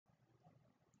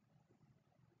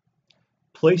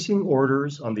Placing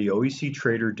orders on the OEC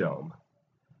Trader Dome.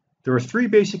 There are three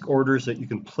basic orders that you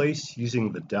can place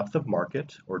using the depth of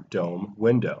market or dome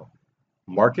window: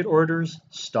 market orders,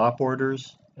 stop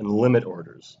orders, and limit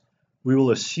orders. We will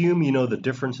assume you know the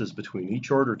differences between each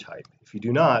order type. If you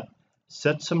do not,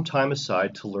 set some time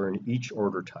aside to learn each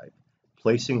order type.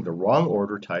 Placing the wrong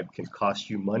order type can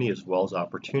cost you money as well as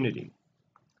opportunity.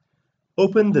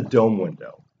 Open the dome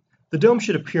window. The dome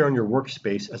should appear on your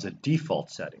workspace as a default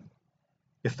setting.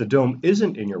 If the dome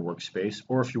isn't in your workspace,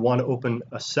 or if you want to open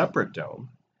a separate dome,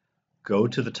 go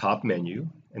to the top menu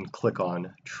and click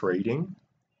on Trading,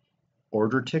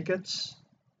 Order Tickets,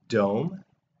 Dome,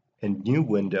 and New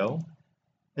Window,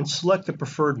 and select the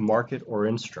preferred market or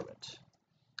instrument.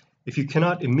 If you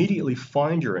cannot immediately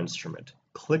find your instrument,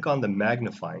 click on the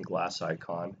magnifying glass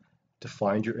icon to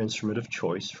find your instrument of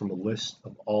choice from a list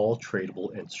of all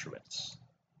tradable instruments.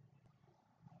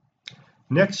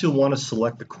 Next, you'll want to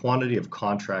select the quantity of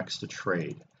contracts to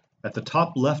trade. At the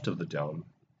top left of the dome,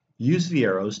 use the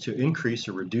arrows to increase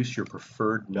or reduce your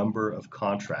preferred number of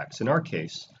contracts. In our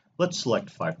case, let's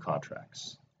select 5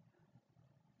 contracts.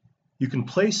 You can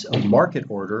place a market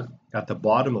order at the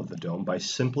bottom of the dome by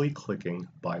simply clicking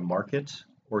Buy Market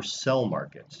or Sell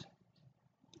Market.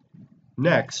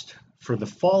 Next, for the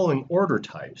following order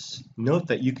types, note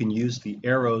that you can use the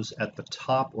arrows at the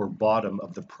top or bottom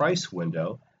of the price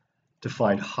window to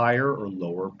find higher or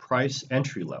lower price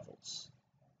entry levels.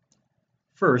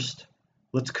 First,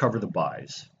 let's cover the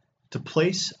buys. To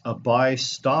place a buy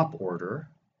stop order,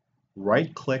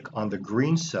 right-click on the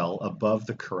green cell above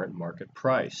the current market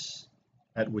price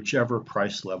at whichever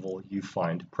price level you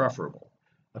find preferable.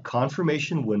 A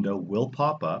confirmation window will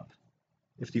pop up.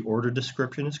 If the order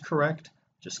description is correct,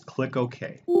 just click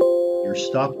OK. Your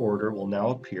stop order will now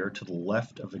appear to the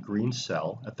left of the green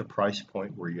cell at the price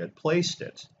point where you had placed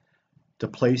it. To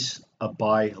place a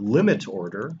buy limit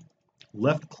order,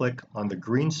 left-click on the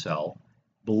green cell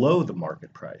below the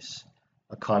market price.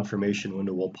 A confirmation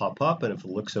window will pop up, and if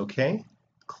it looks OK,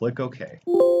 click OK.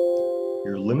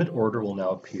 Your limit order will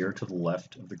now appear to the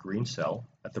left of the green cell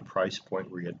at the price point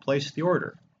where you had placed the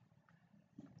order.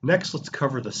 Next, let's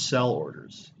cover the sell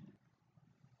orders.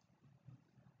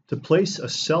 To place a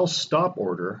sell stop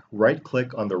order,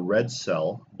 right-click on the red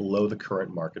cell below the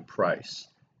current market price.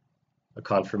 A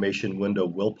confirmation window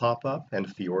will pop up, and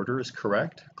if the order is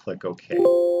correct, click OK.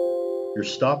 Your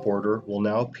stop order will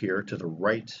now appear to the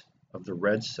right of the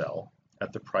red cell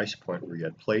at the price point where you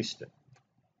had placed it.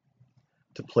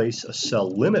 To place a sell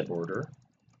limit order,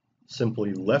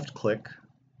 simply left-click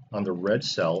on the red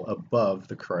cell above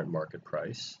the current market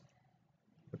price.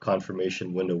 A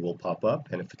confirmation window will pop up,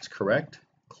 and if it's correct,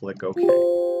 click OK.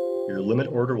 Your limit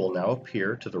order will now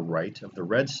appear to the right of the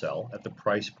red cell at the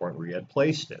price point where you had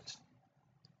placed it.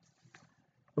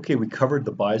 Okay, we covered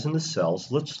the buys and the sells.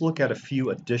 Let's look at a few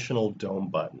additional dome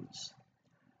buttons.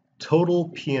 Total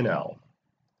P&L.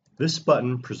 This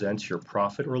button presents your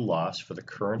profit or loss for the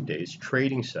current day's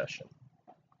trading session.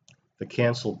 The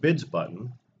Cancel Bids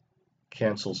button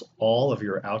cancels all of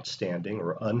your outstanding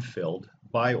or unfilled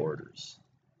buy orders.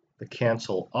 The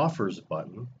Cancel Offers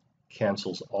button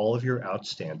cancels all of your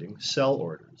outstanding sell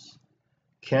orders.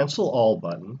 Cancel All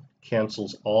button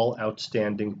cancels all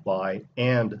outstanding buy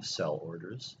and sell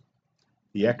orders.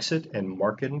 The Exit and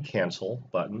Market and Cancel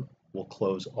button will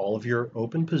close all of your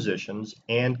open positions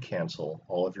and cancel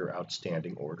all of your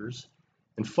outstanding orders.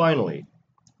 And finally,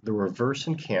 the Reverse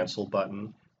and Cancel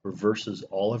button reverses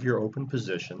all of your open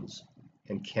positions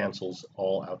and cancels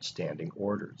all outstanding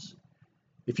orders.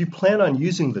 If you plan on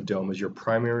using the dome as your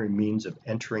primary means of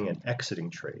entering and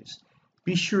exiting trades,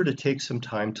 be sure to take some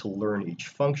time to learn each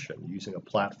function using a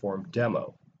platform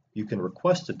demo. You can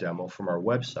request a demo from our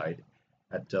website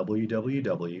at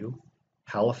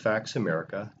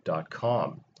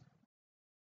www.halifaxamerica.com.